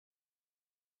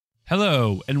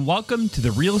Hello, and welcome to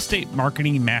the Real Estate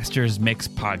Marketing Masters Mix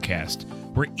podcast,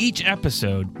 where each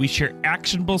episode we share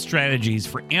actionable strategies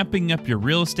for amping up your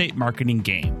real estate marketing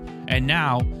game. And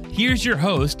now, here's your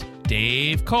host,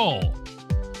 Dave Cole.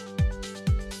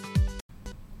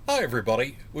 Hi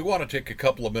everybody. We want to take a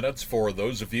couple of minutes for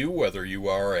those of you, whether you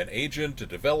are an agent, a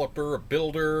developer, a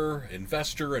builder,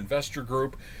 investor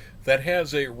group, that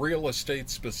has a real estate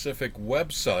specific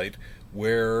website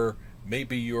where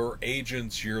maybe your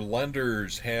agents, your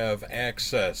lenders have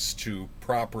access to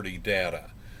property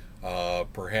data.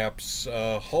 Perhaps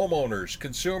homeowners,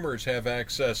 consumers have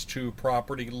access to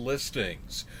property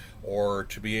listings or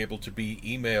to be able to be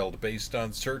emailed based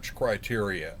on search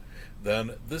criteria.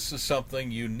 Then this is something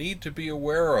you need to be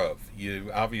aware of. You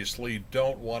obviously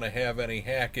don't want to have any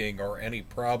hacking or any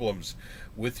problems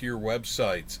with your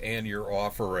websites and your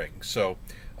offering. So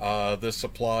this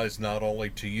applies not only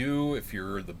to you if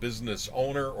you're the business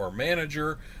owner or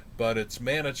manager, but it's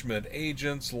management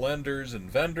agents, lenders, and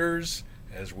vendors,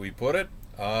 as we put it.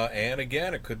 And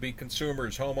again, it could be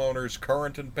consumers, homeowners,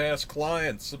 current and past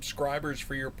clients, subscribers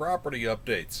for your property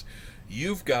updates.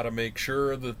 You've got to make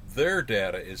sure that their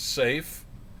data is safe,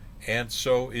 and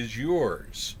so is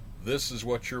yours. This is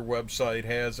what your website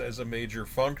has as a major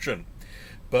function.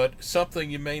 But something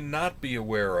you may not be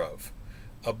aware of.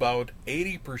 About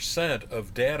 80%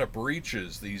 of data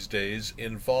breaches these days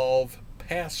involve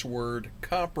password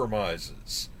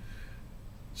compromises.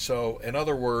 So, in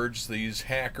other words, these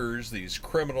hackers, these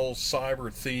criminals,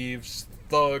 cyber thieves,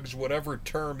 thugs, whatever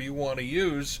term you want to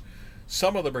use,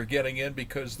 some of them are getting in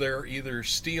because they're either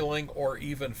stealing or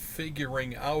even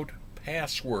figuring out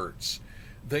passwords.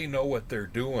 They know what they're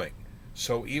doing.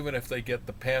 So even if they get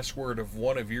the password of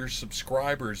one of your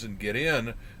subscribers and get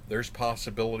in, there's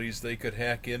possibilities they could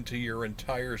hack into your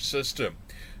entire system,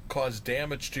 cause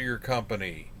damage to your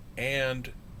company,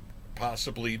 and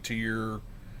possibly to your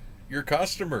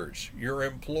customers, your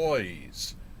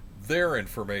employees. Their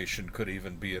information could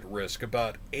even be at risk.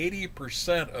 About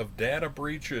 80% of data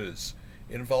breaches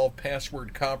involve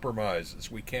password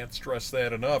compromises. We can't stress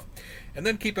that enough. And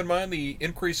then keep in mind the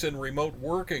increase in remote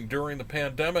working during the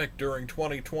pandemic during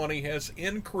 2020 has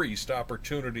increased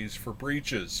opportunities for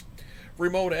breaches.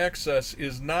 Remote access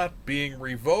is not being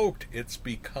revoked. It's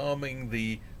becoming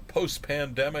the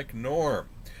post-pandemic norm.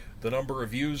 The number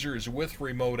of users with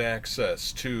remote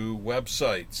access to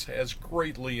websites has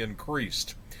greatly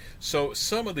increased. So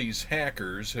some of these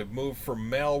hackers have moved from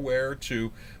malware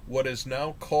to what is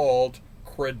now called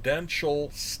credential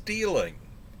stealing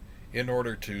in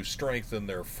order to strengthen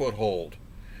their foothold.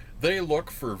 They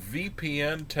look for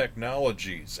VPN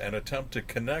technologies and attempt to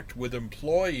connect with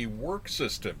employee work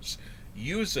systems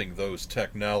using those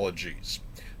technologies.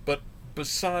 But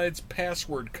besides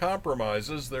password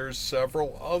compromises, there's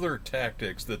several other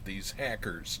tactics that these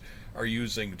hackers are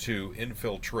using to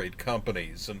infiltrate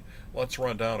companies, and let's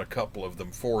run down a couple of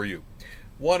them for you.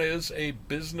 One is a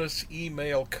business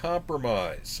email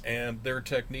compromise, and their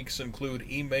techniques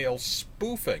include email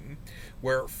spoofing,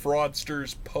 where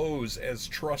fraudsters pose as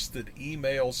trusted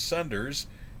email senders,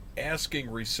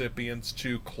 asking recipients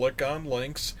to click on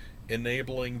links,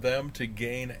 enabling them to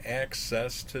gain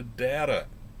access to data.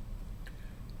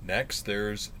 Next,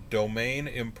 there's domain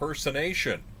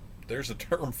impersonation. There's a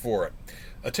term for it.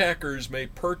 Attackers may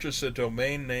purchase a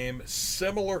domain name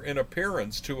similar in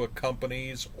appearance to a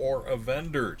company's or a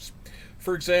vendor's.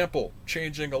 For example,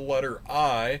 changing a letter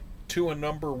I to a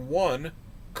number 1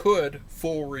 could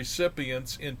fool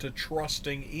recipients into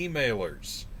trusting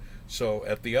emailers. So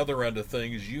at the other end of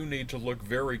things, you need to look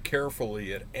very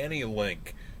carefully at any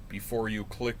link before you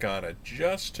click on it,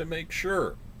 just to make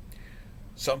sure.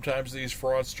 Sometimes these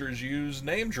fraudsters use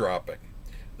name dropping.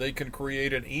 They can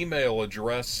create an email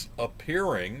address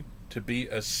appearing to be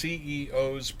a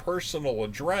CEO's personal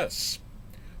address,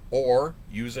 or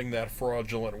using that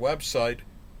fraudulent website,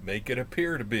 make it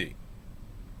appear to be.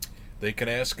 They can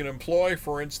ask an employee,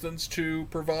 for instance, to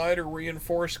provide or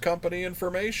reinforce company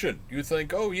information. You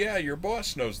think, oh yeah, your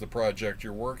boss knows the project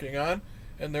you're working on,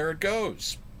 and there it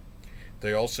goes.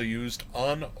 They also used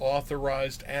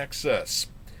unauthorized access.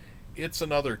 It's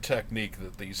another technique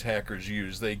that these hackers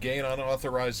use. They gain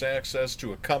unauthorized access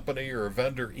to a company or a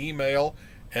vendor email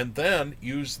and then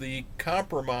use the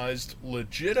compromised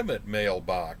legitimate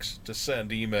mailbox to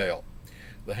send email.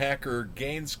 The hacker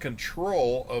gains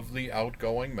control of the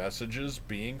outgoing messages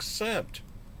being sent.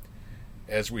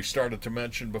 As we started to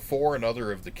mention before,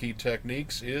 another of the key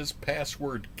techniques is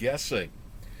password guessing.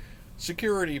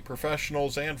 Security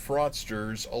professionals and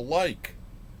fraudsters alike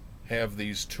have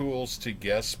these tools to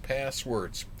guess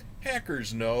passwords.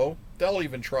 Hackers know. They'll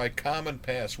even try common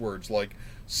passwords like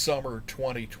summer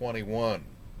 2021,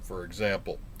 for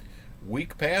example.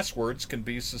 Weak passwords can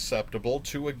be susceptible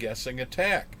to a guessing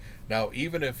attack. Now,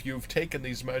 even if you've taken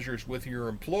these measures with your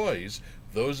employees,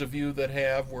 those of you that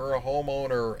have where a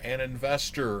homeowner, an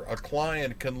investor, a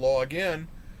client can log in,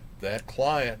 that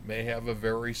client may have a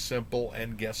very simple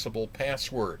and guessable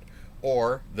password.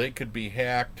 Or they could be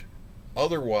hacked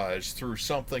otherwise through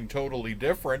something totally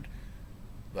different.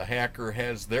 The hacker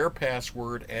has their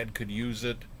password and could use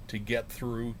it to get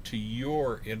through to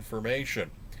your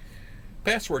information.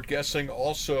 Password guessing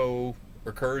also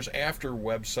occurs after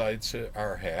websites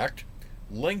are hacked.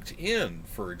 LinkedIn,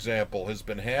 for example, has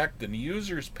been hacked and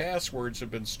users' passwords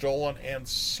have been stolen and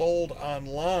sold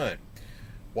online.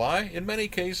 Why? In many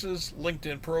cases,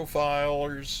 LinkedIn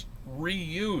profilers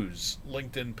reuse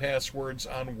LinkedIn passwords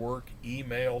on work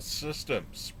email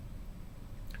systems.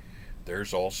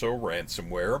 There's also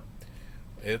ransomware.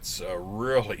 It's a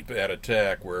really bad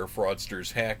attack where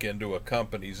fraudsters hack into a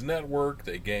company's network,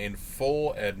 they gain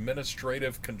full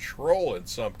administrative control in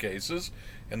some cases,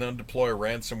 and then deploy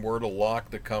ransomware to lock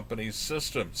the company's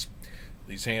systems.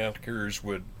 These hackers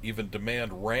would even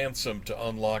demand ransom to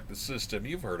unlock the system.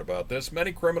 You've heard about this.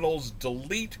 Many criminals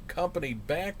delete company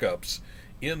backups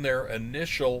in their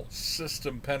initial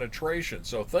system penetration.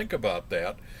 So think about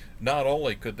that. Not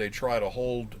only could they try to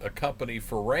hold a company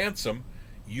for ransom,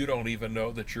 you don't even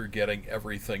know that you're getting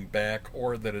everything back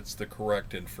or that it's the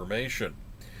correct information.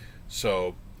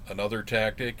 So another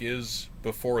tactic is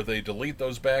before they delete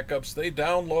those backups, they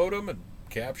download them and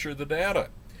capture the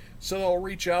data. So they'll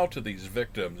reach out to these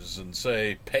victims and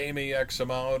say, pay me X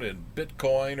amount in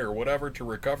Bitcoin or whatever to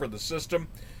recover the system,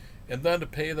 and then to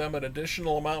pay them an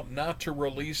additional amount not to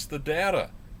release the data.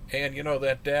 And you know,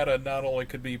 that data not only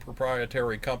could be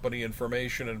proprietary company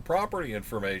information and property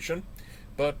information,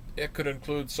 but it could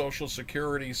include social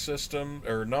security system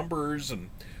or numbers and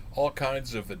all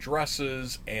kinds of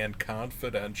addresses and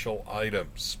confidential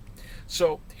items.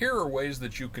 So here are ways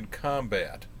that you can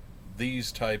combat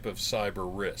these type of cyber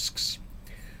risks.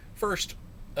 First,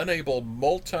 enable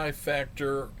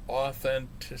multi-factor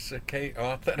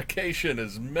authentication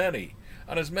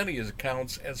on as many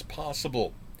accounts as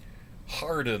possible.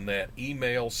 Harden that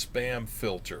email spam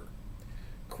filter.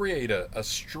 Create a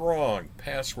strong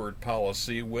password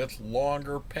policy with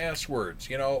longer passwords.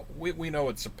 You know, we know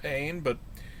it's a pain, but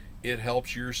it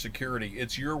helps your security.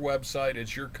 It's your website,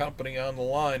 it's your company on the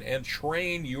line, and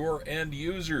train your end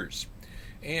users.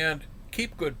 And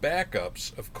keep good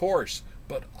backups, of course,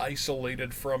 but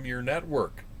isolated from your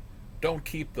network. Don't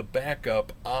keep the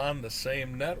backup on the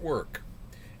same network.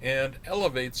 And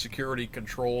elevate security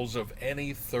controls of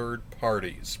any third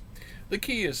parties. The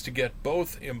key is to get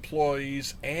both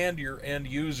employees and your end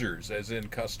users, as in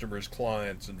customers,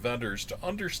 clients, and vendors, to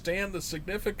understand the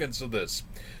significance of this,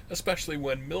 especially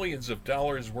when millions of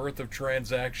dollars worth of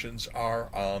transactions are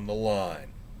on the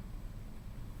line.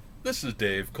 This is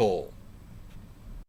Dave Cole.